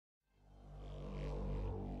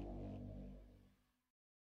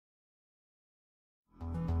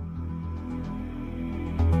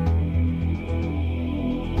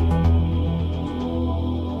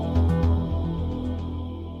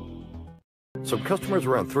Some customers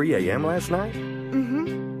around 3 a.m. last night?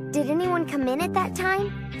 Mm-hmm. Did anyone come in at that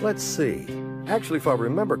time? Let's see. Actually, if I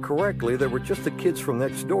remember correctly, they were just the kids from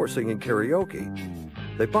next door singing karaoke.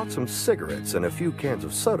 They bought some cigarettes and a few cans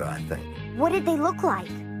of soda, I think. What did they look like?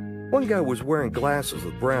 One guy was wearing glasses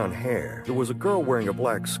with brown hair. There was a girl wearing a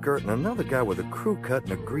black skirt and another guy with a crew cut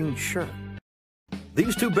and a green shirt.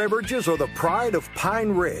 These two beverages are the pride of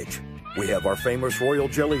Pine Ridge. We have our famous Royal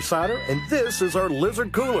Jelly Cider, and this is our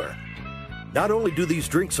Lizard Cooler. Not only do these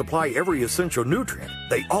drinks supply every essential nutrient,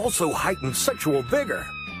 they also heighten sexual vigor.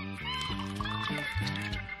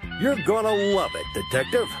 You're gonna love it,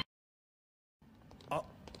 Detective.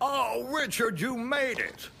 Oh, Richard, you made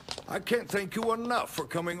it. I can't thank you enough for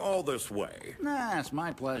coming all this way. Nah, it's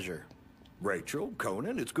my pleasure. Rachel,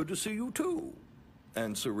 Conan, it's good to see you too.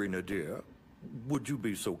 And Serena, dear, would you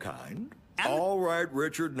be so kind? All right,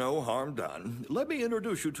 Richard, no harm done. Let me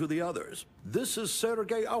introduce you to the others. This is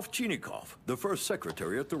Sergei Ovchinnikov, the first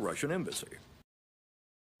secretary at the Russian embassy.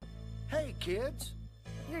 Hey, kids.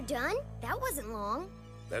 You're done? That wasn't long.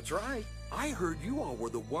 That's right. I heard you all were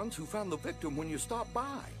the ones who found the victim when you stopped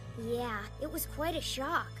by. Yeah, it was quite a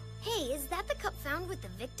shock. Hey, is that the cup found with the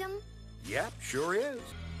victim? Yep, sure is.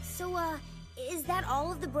 So, is that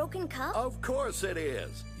all of the broken cup? Of course it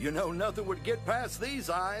is. You know, nothing would get past these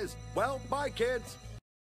eyes. Well, bye, kids.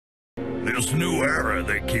 This new era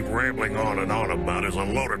they keep rambling on and on about is a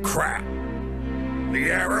load of crap.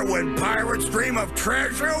 The era when pirates dream of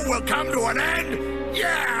treasure will come to an end?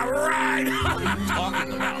 Yeah, right! What are you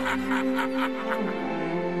talking about?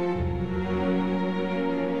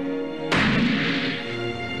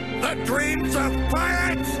 The dreams of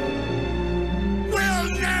pirates will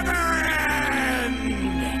never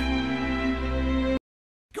end!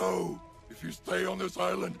 Go! If you stay on this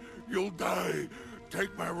island, you'll die.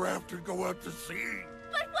 Take my raft and go out to sea.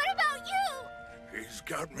 But what about you? He's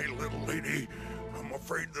got me, little lady. I'm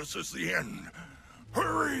afraid this is the end.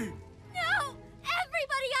 Hurry! No!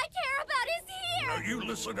 Everybody I care about is here! Now you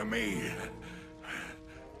listen to me.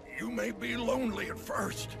 You may be lonely at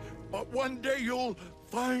first, but one day you'll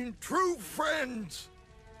find true friends.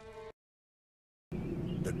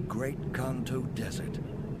 The Great Kanto Desert.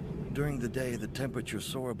 During the day, the temperatures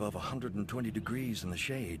soar above 120 degrees in the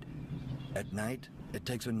shade. At night, it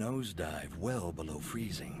takes a nosedive well below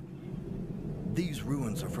freezing. These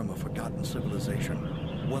ruins are from a forgotten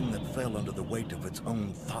civilization, one that fell under the weight of its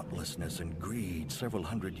own thoughtlessness and greed several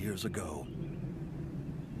hundred years ago.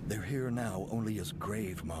 They're here now only as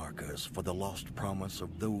grave markers for the lost promise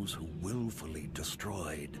of those who willfully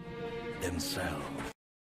destroyed themselves.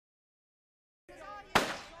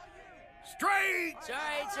 Strike! It's all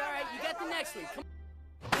right, you got the next one.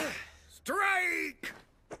 Come Strike!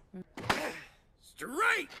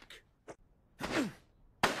 Strike!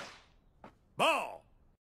 Ball!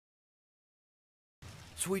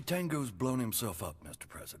 Sweet Tango's blown himself up, Mr.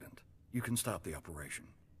 President. You can stop the operation.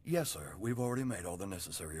 Yes, sir. We've already made all the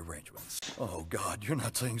necessary arrangements. Oh, God, you're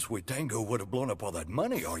not saying Sweet Tango would have blown up all that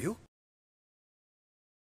money, are you?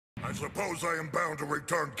 I suppose I am bound to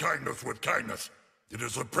return kindness with kindness. It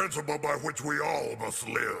is a principle by which we all must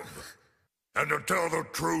live. And to tell the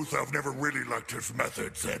truth, I've never really liked his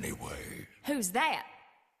methods anyway. Who's that?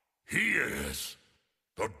 He is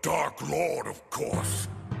the Dark Lord, of course.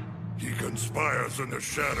 He conspires in the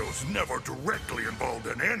shadows, never directly involved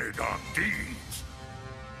in any dark deeds.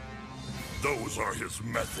 Those are his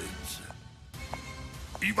methods.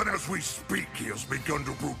 Even as we speak, he has begun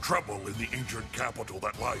to brew trouble in the ancient capital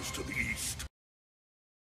that lies to the east.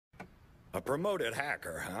 A promoted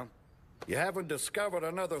hacker, huh? You haven't discovered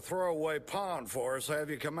another throwaway pawn for us, have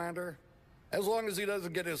you, Commander? As long as he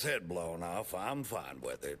doesn't get his head blown off, I'm fine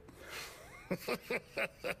with it.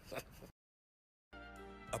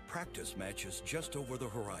 A practice match is just over the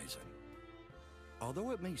horizon.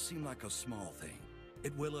 Although it may seem like a small thing,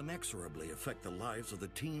 it will inexorably affect the lives of the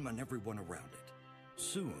team and everyone around it.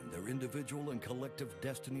 Soon, their individual and collective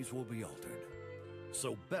destinies will be altered.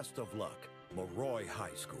 So best of luck, Moroi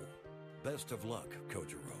High School. Best of luck,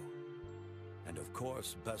 Kojiro. And of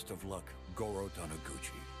course, best of luck, Goro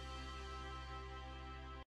Taniguchi.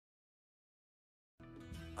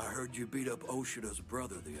 I heard you beat up Oshida's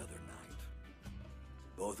brother the other night.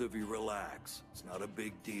 Both of you relax. It's not a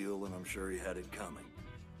big deal, and I'm sure you had it coming.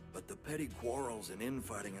 But the petty quarrels and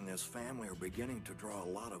infighting in this family are beginning to draw a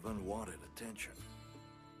lot of unwanted attention.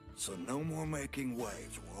 So no more making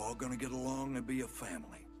waves. We're all gonna get along and be a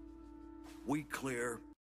family. We clear.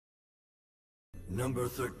 Number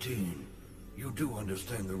 13. You do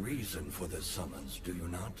understand the reason for this summons, do you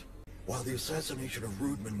not? While the assassination of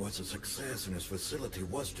Rudman was a success and his facility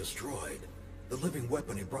was destroyed, the living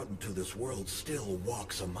weapon he brought into this world still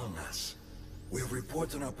walks among us. We have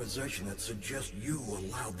reports in our possession that suggest you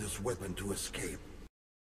allowed this weapon to escape.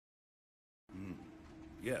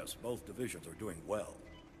 Yes, both divisions are doing well.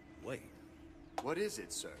 Wait. What is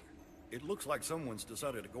it, sir? It looks like someone's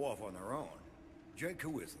decided to go off on their own. Jake,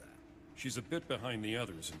 who is that? She's a bit behind the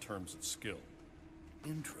others in terms of skill.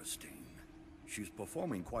 Interesting. She's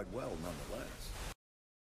performing quite well nonetheless.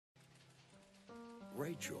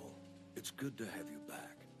 Rachel, it's good to have you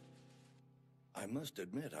back. I must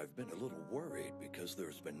admit I've been a little worried because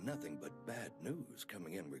there's been nothing but bad news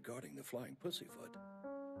coming in regarding the Flying Pussyfoot.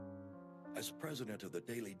 As president of the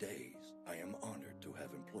Daily Days, I am honored to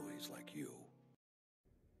have employees like you.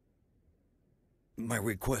 My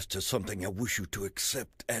request is something I wish you to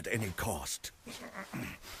accept at any cost.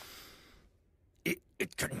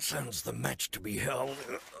 It concerns the match to be held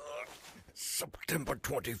September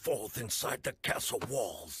 24th inside the castle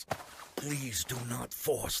walls. Please do not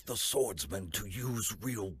force the swordsmen to use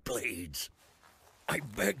real blades. I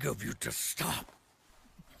beg of you to stop.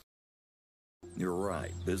 You're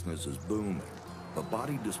right, business is booming. But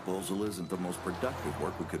body disposal isn't the most productive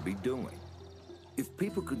work we could be doing. If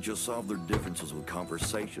people could just solve their differences with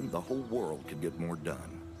conversation, the whole world could get more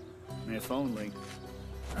done. If only.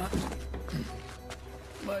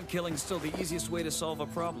 But killing's still the easiest way to solve a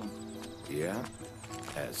problem. Yeah?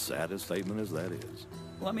 As sad a statement as that is.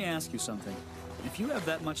 Let me ask you something. If you have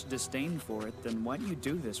that much disdain for it, then why do you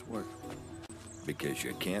do this work? Because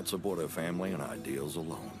you can't support a family and ideals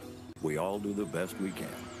alone. We all do the best we can.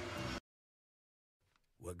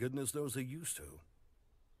 Well, goodness knows they used to.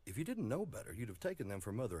 If you didn't know better, you'd have taken them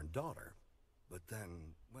for mother and daughter. But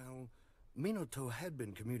then, well, Minato had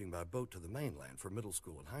been commuting by boat to the mainland for middle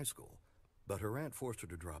school and high school, but her aunt forced her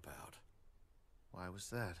to drop out. Why was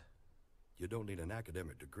that? You don't need an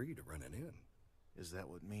academic degree to run an inn. Is that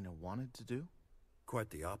what Mina wanted to do? Quite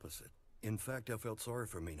the opposite. In fact, I felt sorry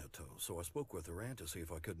for Minato, so I spoke with her aunt to see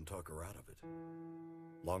if I couldn't talk her out of it.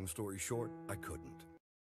 Long story short, I couldn't.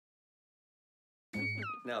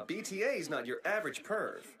 Now, BTA's not your average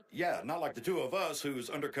perv. Yeah, not like the two of us whose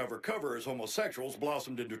undercover cover as homosexuals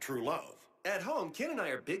blossomed into true love. At home, Ken and I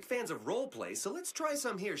are big fans of roleplay, so let's try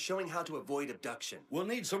some here showing how to avoid abduction. We'll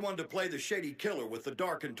need someone to play the shady killer with the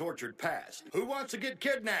dark and tortured past. Who wants to get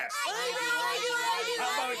kidnapped?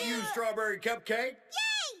 How about you, Strawberry Cupcake?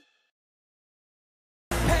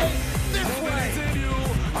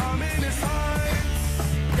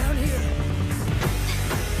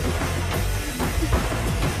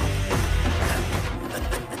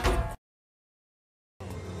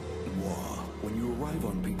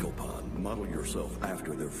 Model yourself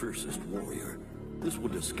after their fiercest warrior. This will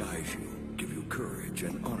disguise you, give you courage,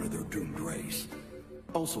 and honor their doomed race.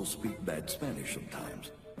 Also speak bad Spanish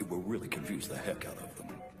sometimes. It will really confuse the heck out of them.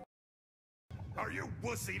 Are you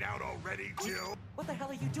wussied out already, Jill? What the hell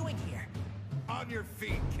are you doing here? On your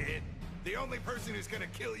feet, kid. The only person who's gonna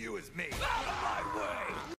kill you is me. Out of my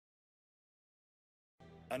way!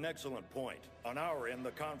 An excellent point. On our end,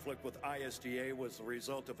 the conflict with ISDA was the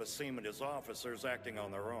result of Asim and his officers acting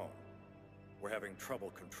on their own. We're having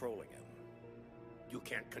trouble controlling him. You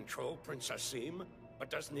can't control Prince Asim,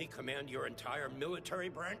 but doesn't he command your entire military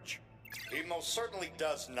branch? He most certainly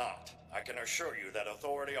does not. I can assure you that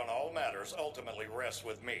authority on all matters ultimately rests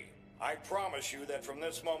with me. I promise you that from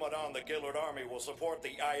this moment on, the Gillard Army will support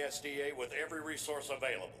the ISDA with every resource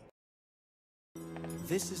available.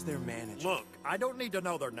 This is their manager. Look, I don't need to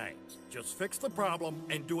know their names. Just fix the problem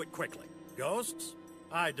and do it quickly. Ghosts?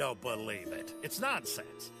 I don't believe it. It's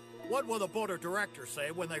nonsense. What will the board of directors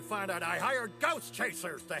say when they find out I hired ghost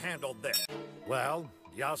chasers to handle this? Well,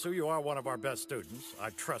 Yasu, you are one of our best students.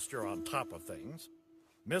 I trust you're on top of things.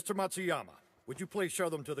 Mr. Matsuyama, would you please show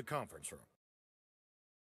them to the conference room?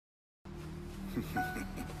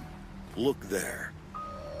 Look there.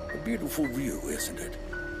 A beautiful view, isn't it?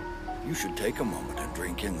 You should take a moment and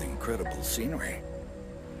drink in the incredible scenery.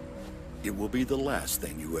 It will be the last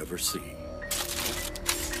thing you ever see.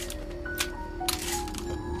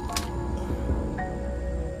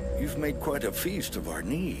 You've made quite a feast of our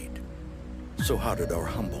need. So how did our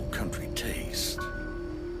humble country taste?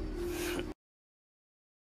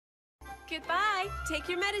 Goodbye. Take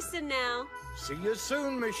your medicine now. See you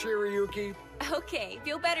soon, Miss Shirayuki. Okay,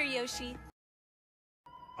 feel better, Yoshi.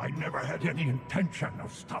 I never had any intention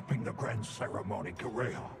of stopping the grand ceremony,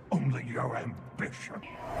 Kureha. Only your ambition.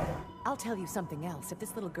 I'll tell you something else. If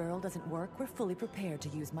this little girl doesn't work, we're fully prepared to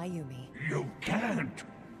use Mayumi. You can't!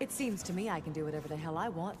 It seems to me I can do whatever the hell I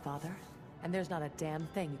want, Father. And there's not a damn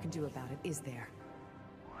thing you can do about it, is there?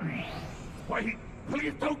 Wait!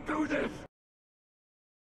 Please don't do this!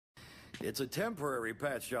 It's a temporary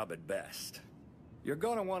patch job at best. You're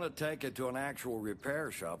gonna want to take it to an actual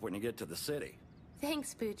repair shop when you get to the city.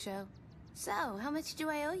 Thanks, Pucho. So, how much do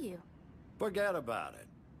I owe you? Forget about it.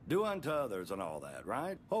 Do unto others and all that,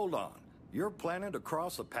 right? Hold on. You're planning to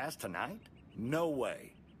cross the pass tonight? No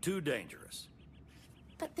way. Too dangerous.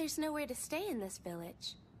 But there's nowhere to stay in this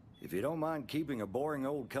village. If you don't mind keeping a boring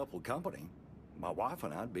old couple company, my wife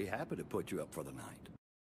and I'd be happy to put you up for the night.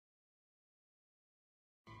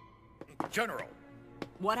 General.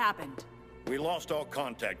 What happened? We lost all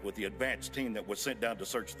contact with the advance team that was sent down to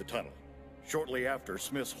search the tunnel. Shortly after,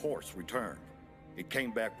 Smith's horse returned. It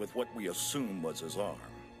came back with what we assume was his arm.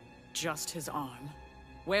 Just his arm.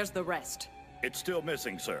 Where's the rest? It's still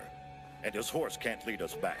missing, sir. And his horse can't lead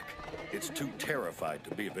us back. It's too terrified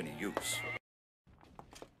to be of any use.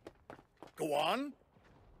 Go on?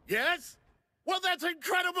 Yes? Well, that's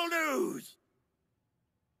incredible news!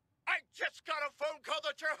 I just got a phone call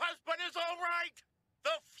that your husband is all right!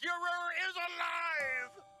 The Fuhrer is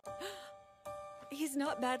alive! He's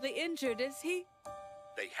not badly injured, is he?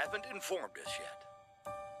 They haven't informed us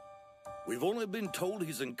yet. We've only been told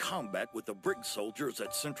he's in combat with the Brig soldiers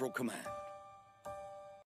at Central Command.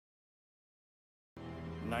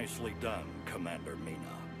 Nicely done, Commander Mina.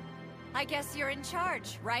 I guess you're in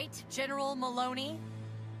charge, right, General Maloney?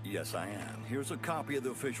 Yes, I am. Here's a copy of the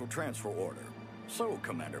official transfer order. So,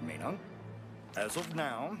 Commander Mina, as of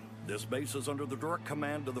now, this base is under the direct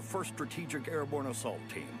command of the 1st Strategic Airborne Assault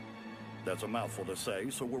Team. That's a mouthful to say,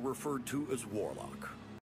 so we're referred to as Warlock.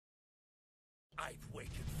 I've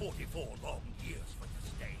waited 44 long years for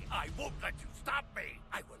this day. I won't let you stop me.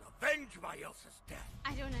 I will avenge my Elsa's death.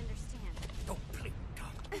 I don't understand. Don't blink, Tom.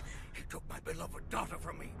 He took my beloved daughter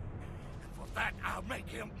from me. And for that, I'll make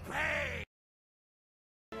him pay.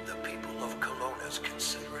 The people of Colonus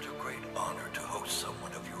consider it a great honor to host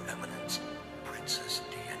someone of your eminence, Princess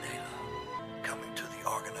Dianela. Coming to the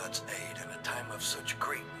Argonauts' aid in a time of such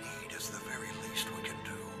great need is the very least we can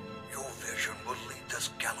do. Your vision will lead this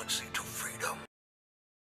galaxy to freedom.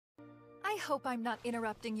 I hope I'm not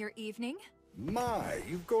interrupting your evening. My,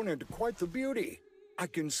 you've grown into quite the beauty. I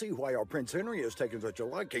can see why our Prince Henry has taken such a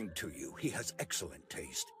liking to you. He has excellent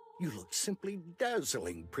taste. You look simply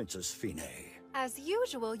dazzling, Princess Fine. As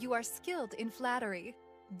usual, you are skilled in flattery,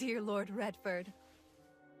 dear Lord Redford.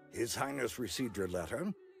 His Highness received your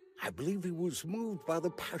letter. I believe he was moved by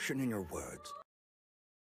the passion in your words.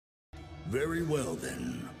 Very well,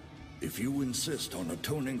 then. If you insist on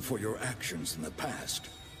atoning for your actions in the past,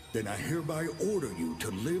 then I hereby order you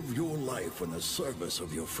to live your life in the service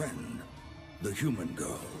of your friend, the human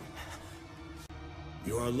girl.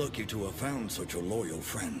 You are lucky to have found such a loyal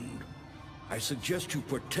friend. I suggest you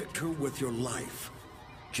protect her with your life,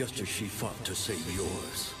 just as she fought to save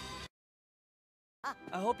yours.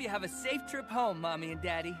 I hope you have a safe trip home, Mommy and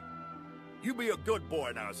Daddy. You be a good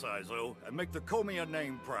boy now, Saizo, and make the Komiya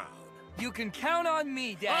name proud. You can count on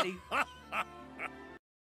me, Daddy.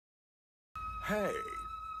 Hey,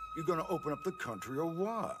 you gonna open up the country or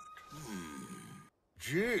what?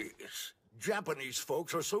 Jeez, Japanese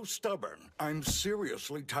folks are so stubborn. I'm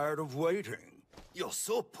seriously tired of waiting. You're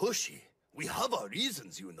so pushy. We have our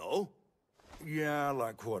reasons, you know. Yeah,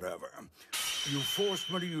 like whatever. You forced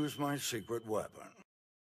me to use my secret weapon.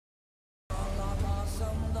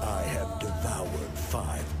 I have devoured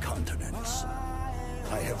 5 continents.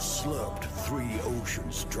 I have slurped 3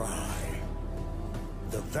 oceans dry.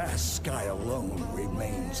 The vast sky alone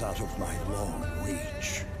remains out of my long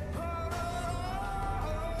reach.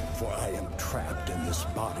 For I am trapped in this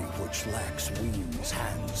body which lacks wings,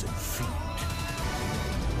 hands, and feet.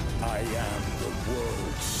 I am the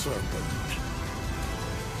world serpent.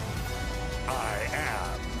 I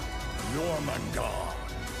am Jormungand.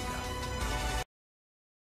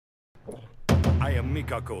 I am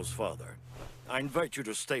Mikako's father. I invite you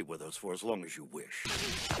to stay with us for as long as you wish.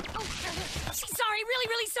 Oh, she's sorry, really,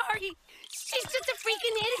 really sorry. She's just a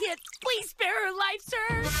freaking idiot. Please spare her life,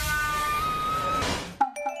 sir.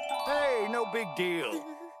 Hey, no big deal.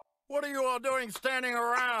 What are you all doing standing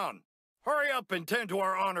around? Hurry up and tend to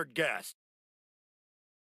our honored guest.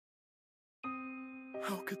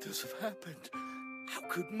 How could this have happened? How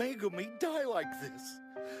could Megumi die like this?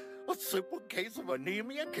 A simple case of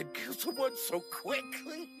anemia can kill someone so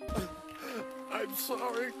quickly. I'm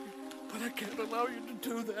sorry, but I can't allow you to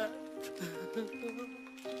do that.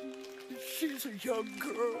 She's a young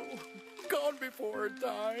girl, gone before her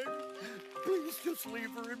time. Please just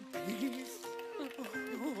leave her in peace.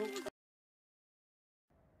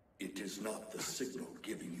 It is not the signal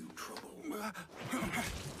giving you trouble.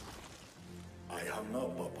 I hung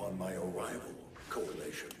up upon my arrival,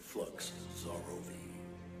 Coalition Flux Zarovi.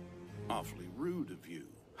 Awfully rude of you,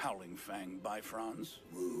 Howling Fang Bifrons.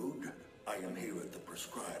 Rude? I am here at the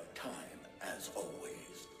prescribed time, as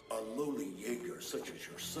always. A lowly Jaeger such as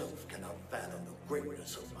yourself cannot fathom the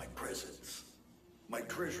greatness of my presence. My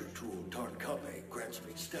treasure tool, R.I.P, grants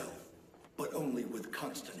me stealth, but only with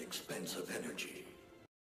constant expense of energy.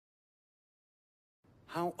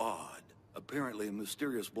 How odd. Apparently a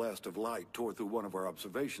mysterious blast of light tore through one of our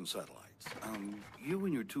observation satellites. You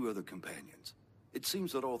and your two other companions. It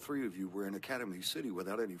seems that all three of you were in Academy City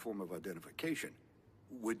without any form of identification.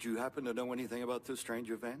 Would you happen to know anything about this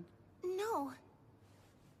strange event? No.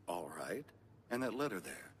 All right. And that letter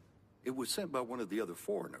there, it was sent by one of the other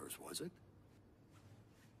foreigners, was it?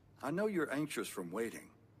 I know you're anxious from waiting.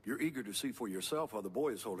 You're eager to see for yourself how the boy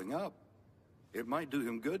is holding up. It might do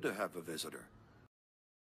him good to have a visitor.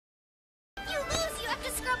 You lose, you have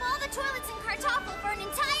to scrub all the toilets in Kartoffel for an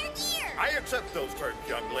entire year! I accept those terms,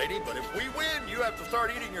 young lady, but if we win, you have to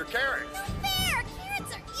start eating your carrots. Not fair!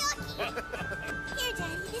 Carrots are yucky! Here,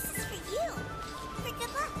 Daddy, this is for you. For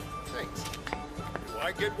good luck. Thanks. Do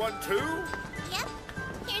I get one too? Yep.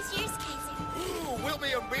 Here's yours, Kaiser. Ooh, we'll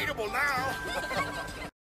be unbeatable now.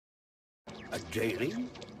 A daily?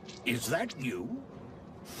 Is that you?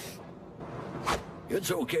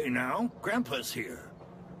 It's okay now. Grandpa's here.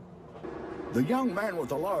 The young man with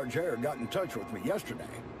the large hair got in touch with me yesterday.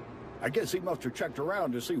 I guess he must have checked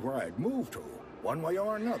around to see where I had moved to. One way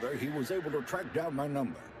or another, he was able to track down my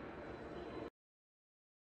number.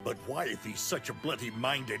 But why, if he's such a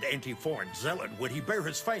bloody-minded anti-foreign zealot, would he bear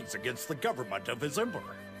his fangs against the government of his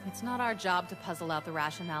emperor? It's not our job to puzzle out the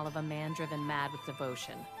rationale of a man driven mad with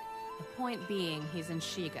devotion. The point being, he's in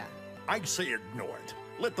Shiga. I'd say ignore it.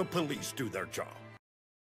 Let the police do their job.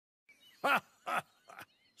 Ha ha ha!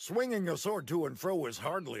 Swinging a sword to and fro is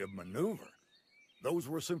hardly a maneuver. Those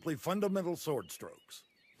were simply fundamental sword strokes.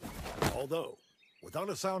 Although, without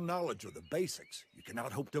a sound knowledge of the basics, you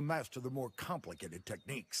cannot hope to master the more complicated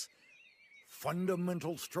techniques.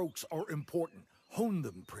 Fundamental strokes are important. Hone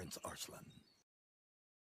them, Prince Arslan.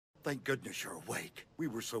 Thank goodness you're awake. We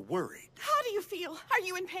were so worried. How do you feel? Are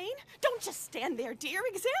you in pain? Don't just stand there, dear.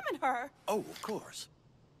 Examine her. Oh, of course.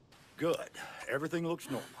 Good. Everything looks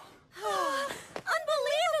normal. Unbelievable!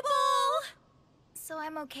 So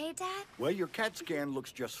I'm okay, Dad? Well, your CAT scan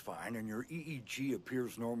looks just fine, and your EEG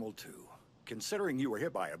appears normal, too. Considering you were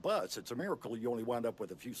hit by a bus, it's a miracle you only wound up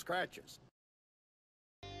with a few scratches.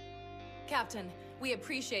 Captain, we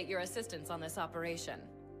appreciate your assistance on this operation.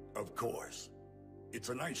 Of course. It's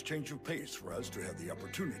a nice change of pace for us to have the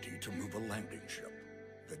opportunity to move a landing ship.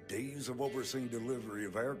 The days of overseeing delivery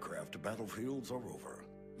of aircraft to battlefields are over.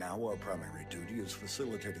 Now our primary duty is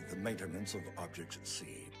facilitating the maintenance of objects at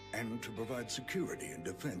sea, and to provide security and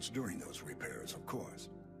defense during those repairs, of course.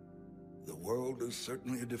 The world is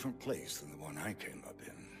certainly a different place than the one I came up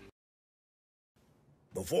in.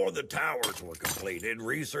 Before the towers were completed,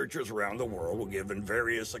 researchers around the world were given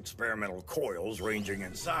various experimental coils ranging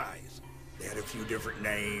in size. They had a few different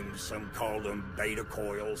names. Some called them beta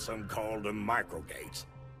coils, some called them microgates.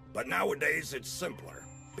 But nowadays it's simpler.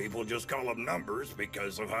 People just call them numbers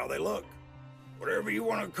because of how they look. Whatever you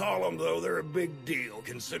want to call them, though, they're a big deal,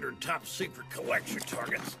 considered top secret collection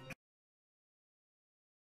targets.